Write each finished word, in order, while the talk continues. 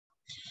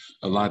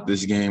a lot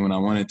this game when I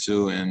wanted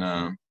to,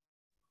 and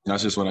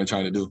that's just what I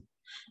try to do.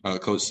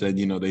 Coach said,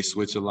 they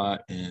switch a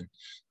lot, and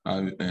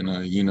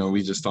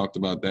we just talked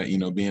about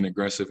that, being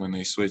aggressive when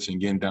they switch and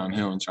getting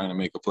downhill and trying to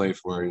make a play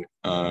for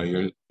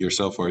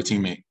yourself or a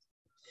teammate.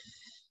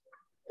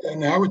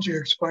 And how would you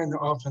explain the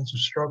offensive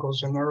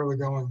struggles in the early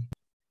going?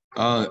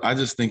 I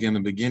just think in the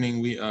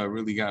beginning we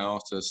really got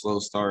off to a slow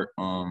start.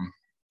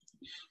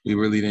 We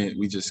really didn't.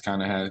 We just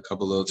kind of had a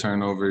couple little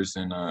turnovers,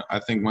 and I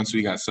think once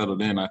we got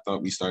settled in, I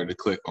thought we started to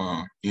click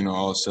on,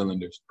 all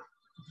cylinders.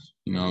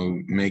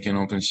 Making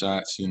open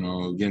shots,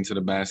 getting to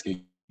the basket,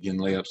 getting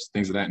layups,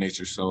 things of that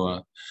nature.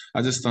 So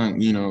I just think,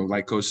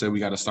 like Coach said, we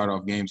got to start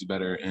off games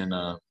better, and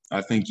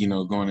I think,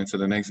 going into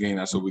the next game,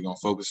 that's what we're gonna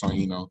focus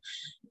on.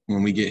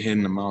 When we get hit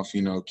in the mouth,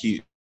 you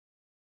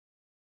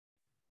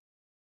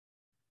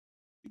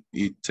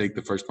take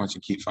the first punch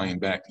and keep fighting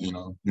back,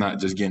 not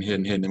just getting hit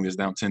and them is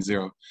down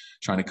 10-0,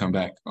 trying to come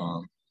back.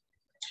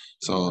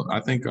 So I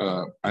think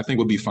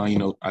we'll be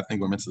fine. I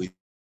think we're mentally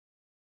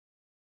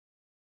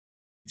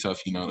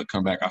tough, to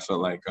come back. I felt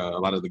like a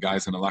lot of the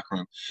guys in the locker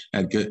room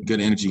had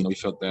good energy. We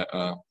felt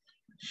that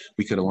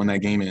we could have won that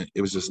game, and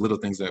it was just little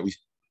things that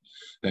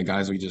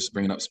guys we just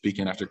bringing up,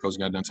 speaking after Coach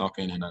got done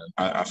talking, and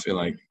I feel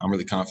like I'm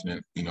really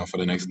confident, for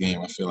the next game.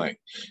 I feel like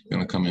we're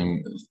going to come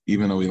in,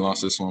 even though we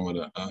lost this one, with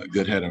a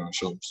good head on our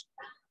shoulders.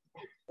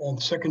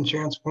 And second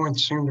chance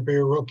points seem to be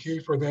a real key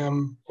for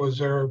them. Was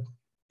there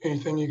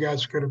anything you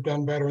guys could have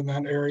done better in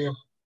that area?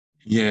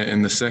 Yeah,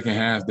 in the second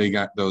half, they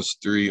got those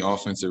 3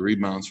 offensive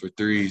rebounds for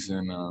threes,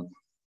 and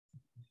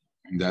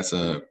that's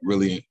a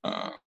really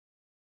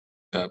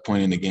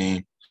point in the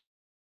game.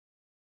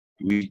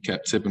 We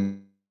kept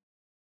tipping.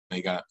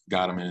 They got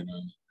them, and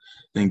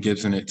then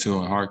Gibson hit 2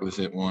 and Harkless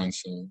hit 1.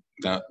 So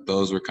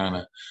those were kind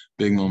of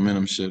big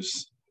momentum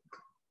shifts.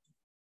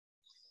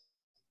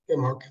 Okay,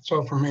 Mark, that's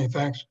all for me.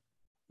 Thanks.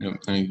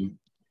 Yep, thank you.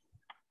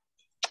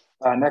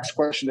 Next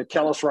question to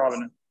Kellis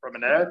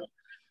Robinette.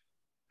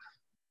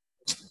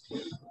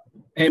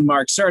 Hey,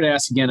 Mark, sorry to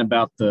ask again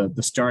about the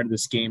start of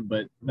this game,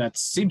 but that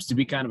seems to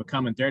be kind of a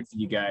common thread for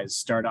you guys.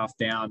 Start off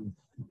down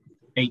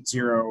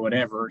 8-0 or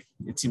whatever.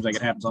 It seems like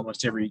it happens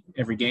almost every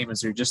game.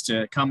 Is there just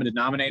a common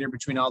denominator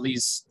between all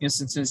these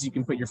instances you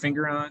can put your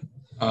finger on?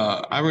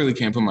 I really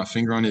can't put my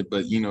finger on it,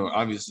 but,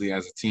 obviously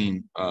as a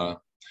team,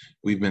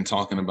 we've been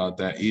talking about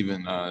that,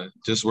 even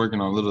just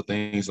working on little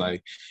things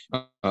like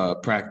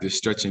practice,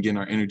 stretching, getting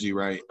our energy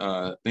right,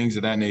 things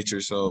of that nature.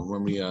 So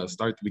when we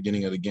start the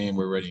beginning of the game,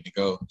 we're ready to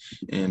go.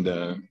 And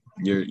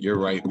you're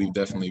right. We've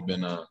definitely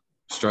been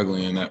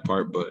struggling in that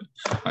part, but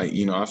I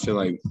feel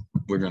like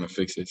we're going to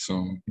fix it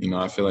soon.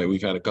 I feel like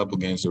we've had a couple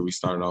games where we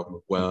started off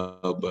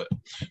well, but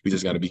we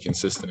just got to be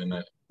consistent in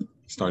that,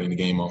 starting the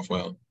game off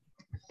well.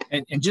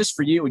 And just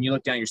for you, when you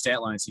look down your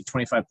stat line, see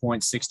 25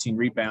 points, 16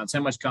 rebounds, how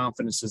much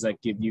confidence does that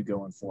give you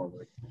going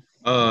forward?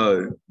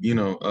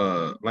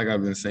 Like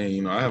I've been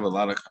saying, I have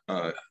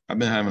I've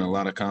been having a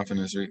lot of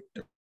confidence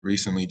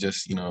recently,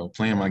 just,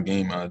 playing my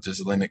game,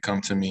 just letting it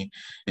come to me,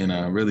 and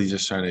really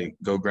just try to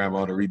go grab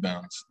all the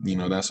rebounds.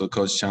 That's what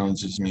Coach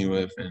challenges me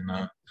with,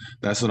 and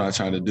that's what I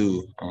try to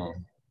do.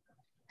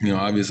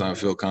 Obviously I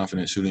feel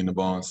confident shooting the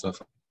ball and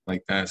stuff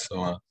like that.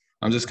 So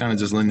I'm just kind of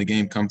just letting the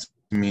game come to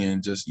me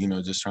and just,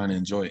 just trying to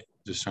enjoy it,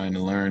 just trying to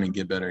learn and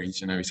get better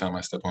each and every time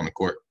I step on the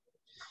court.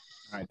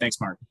 All right.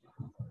 Thanks, Mark.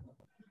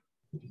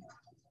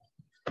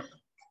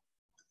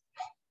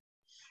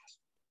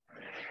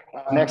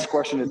 Next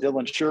question to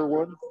Dylan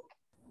Sherwood.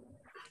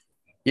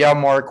 Yeah,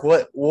 Mark,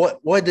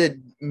 what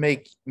did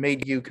made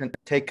you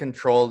take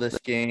control of this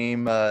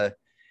game?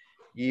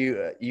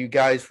 You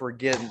guys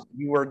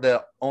you were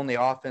the only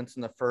offense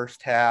in the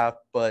first half,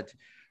 but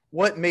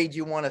what made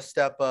you want to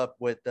step up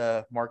with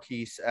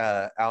Marquise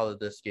out of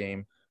this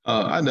game?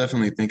 I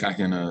definitely think I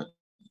can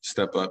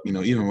step up,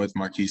 even with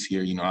Marquise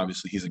here.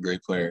 Obviously he's a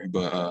great player,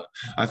 but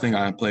I think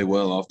I play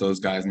well off those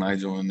guys,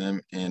 Nigel and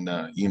them. And,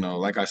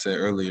 like I said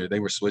earlier, they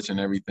were switching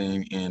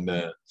everything. And,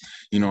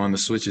 on the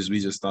switches, we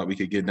just thought we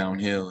could get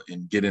downhill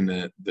and get in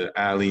the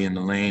alley and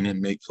the lane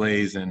and make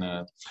plays. And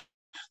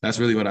that's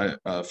really what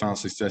I found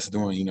success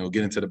doing,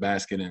 get into the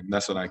basket. And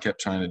that's what I kept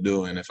trying to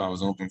do. And if I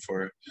was open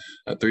for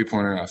a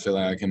 3-pointer, I feel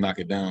like I can knock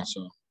it down.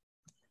 So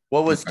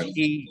what was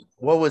key?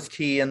 What was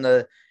key in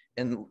the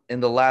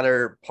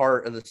latter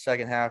part of the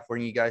second half when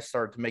you guys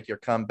started to make your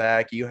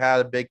comeback? You had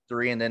a big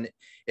 3, and then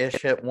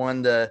Ish hit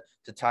 1 to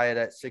tie it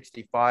at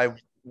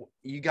 65.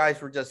 You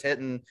guys were just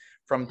hitting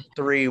from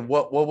 3.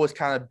 What was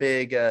kind of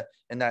big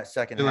in that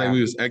second half? I feel like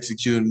we was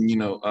executing,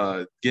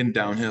 getting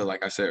downhill.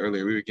 Like I said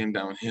earlier, we were getting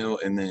downhill,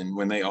 and then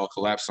when they all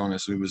collapsed on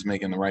us, we was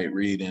making the right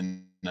read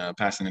and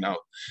passing it out.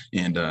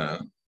 And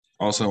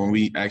also, when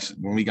we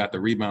got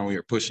the rebound, we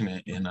were pushing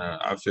it, and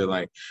I feel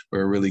like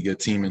we're a really good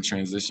team in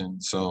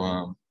transition.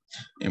 So,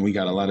 and we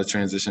got a lot of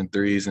transition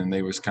threes, and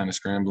they was kind of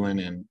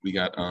scrambling, and we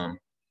got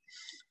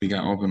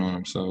open on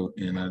them. So,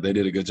 and they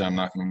did a good job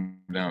knocking them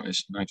down.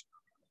 It's nice.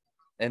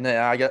 And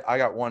then I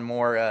got one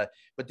more.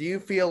 But do you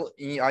feel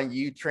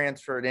you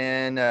transferred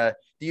in? Do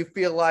you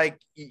feel like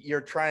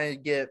you're trying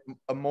to get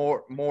a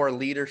more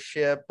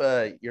leadership?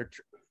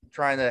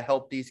 trying to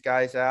help these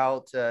guys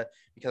out?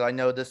 Because I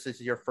know this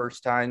is your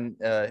first time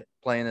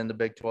playing in the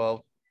Big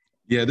 12.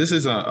 Yeah, this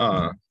is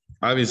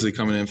obviously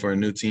coming in for a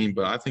new team,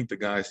 but I think the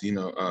guys,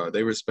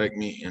 they respect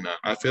me, and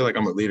I feel like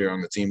I'm a leader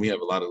on the team. We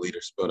have a lot of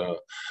leaders, but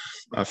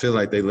I feel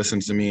like they listen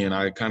to me, and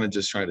I kind of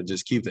just try to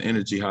just keep the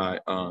energy high.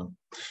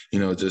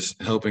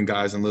 Just helping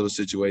guys in little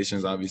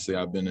situations. Obviously,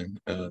 I've been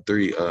in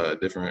 3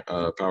 different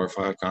Power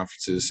 5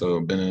 conferences, so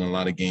I've been in a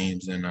lot of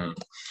games, and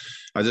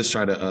I just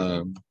try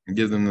to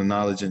give them the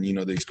knowledge and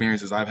the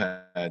experiences I've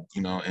had.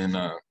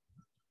 And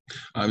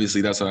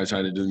obviously that's what I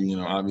try to do.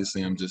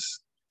 Obviously I'm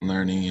just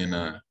learning,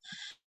 and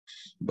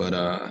but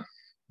I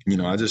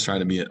just try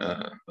to be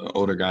a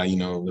older guy,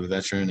 a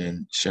veteran,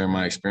 and share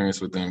my experience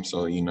with them.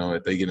 So,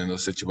 if they get in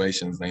those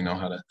situations, they know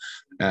how to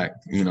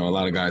act. A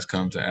lot of guys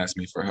come to ask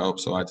me for help,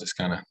 so I just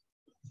kind of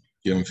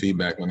give them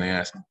feedback when they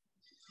ask me.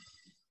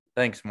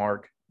 Thanks,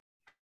 Mark.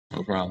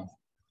 No problem.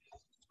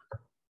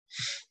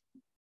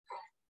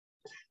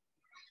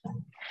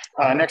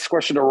 Next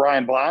question to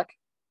Ryan Black.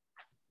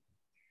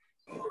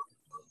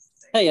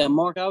 Hey,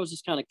 Mark, I was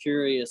just kind of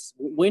curious.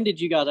 When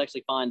did you guys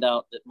actually find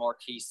out that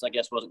Marquise, I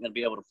guess, wasn't going to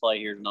be able to play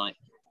here tonight?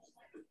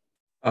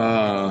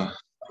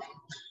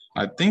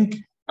 I think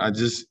I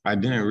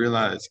didn't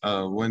realize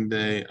one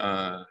day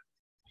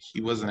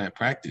he wasn't at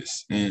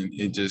practice, and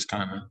it just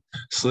kind of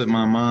slipped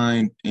my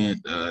mind. And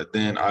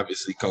then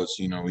obviously, Coach,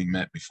 we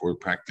met before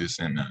practice,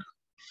 and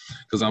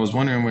because I was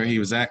wondering where he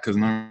was at, because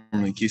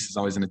normally Keith is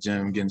always in the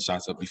gym getting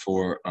shots up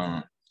before.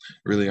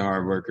 Really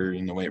hard worker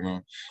in the weight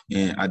room,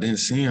 and I didn't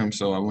see him,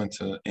 so I went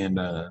to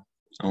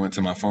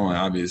my phone.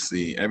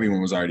 Obviously,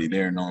 everyone was already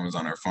there. No one was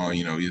on their phone.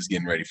 He was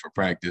getting ready for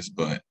practice,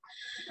 but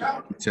he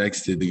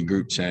texted the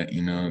group chat,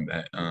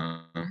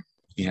 that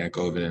he had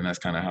COVID, and that's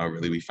kind of how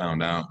really we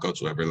found out.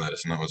 Coach Weber let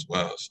us know as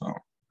well. So.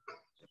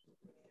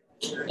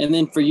 And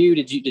then for you,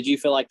 did you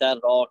feel like that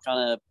at all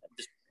kind of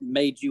just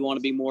made you want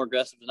to be more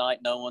aggressive tonight,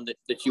 knowing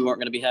that you weren't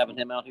going to be having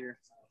him out here?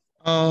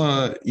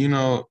 I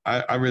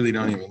really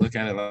don't even look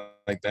at it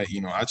like that.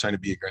 I try to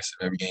be aggressive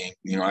every game.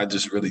 I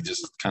just really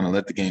just kind of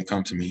let the game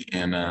come to me.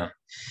 And,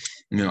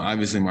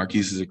 obviously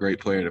Marquise is a great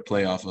player to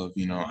play off of.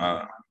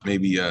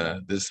 Maybe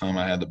this time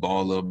I had the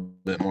ball a little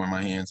bit more in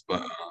my hands,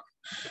 but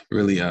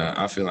really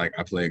I feel like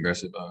I play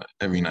aggressive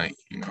every night,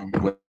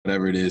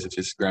 whatever it is. If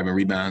it's grabbing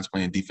rebounds,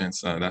 playing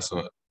defense, that's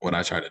what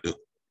I try to do.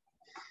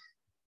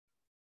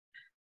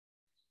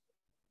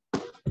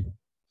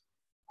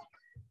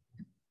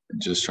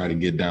 Just try to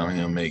get down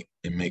here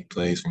and make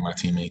plays for my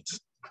teammates.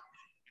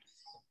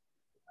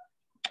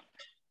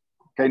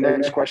 Okay,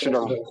 next question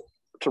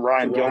to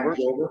Ryan Gilbert.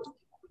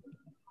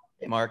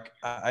 Mark,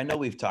 I know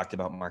we've talked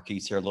about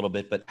Marquise here a little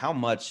bit, but how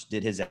much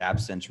did his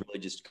absence really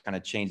just kind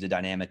of change the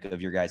dynamic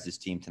of your guys'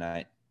 team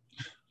tonight?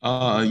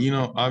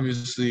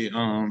 Obviously,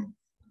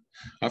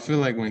 I feel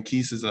like when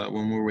Keith is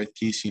when we're with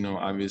Keith,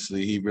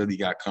 obviously he really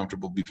got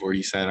comfortable before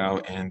he sat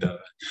out, and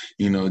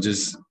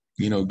just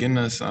getting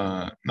us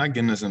not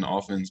getting us in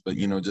offense, but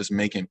just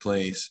making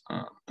plays.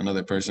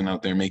 Another person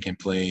out there making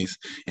plays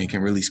and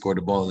can really score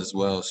the ball as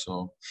well.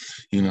 So,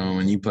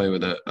 when you play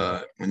with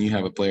when you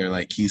have a player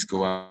like Keith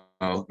go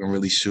out, can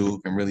really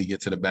shoot, can really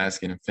get to the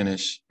basket and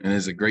finish, and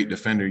is a great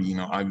defender,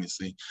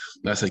 obviously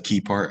that's a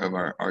key part of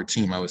our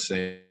team, I would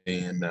say.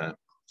 And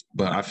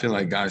but I feel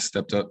like guys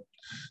stepped up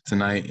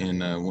tonight,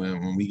 and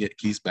when we get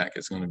Keith back,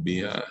 it's gonna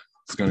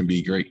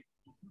be great.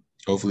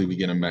 Hopefully we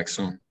get him back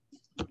soon.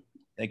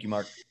 Thank you,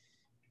 Mark.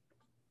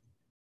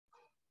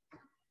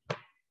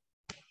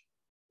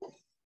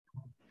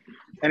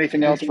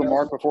 Anything else for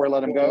Mark before I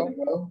let him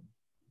go?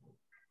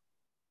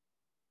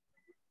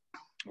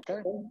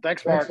 Okay.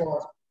 Thanks, Mark.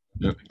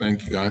 Yep.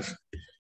 Thank you, guys.